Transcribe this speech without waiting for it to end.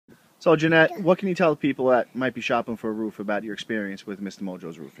So, Jeanette, what can you tell people that might be shopping for a roof about your experience with Mr.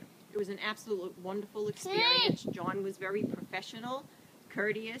 Mojo's Roofing? It was an absolute wonderful experience. John was very professional,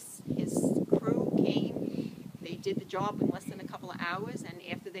 courteous. His crew came. They did the job in less than a couple of hours, and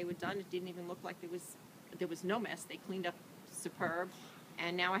after they were done, it didn't even look like there was no mess. They cleaned up superb,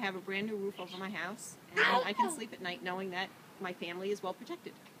 and now I have a brand new roof over my house, and I can sleep at night knowing that my family is well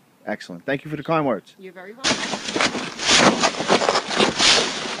protected. Excellent. Thank you for the kind words. You're very welcome.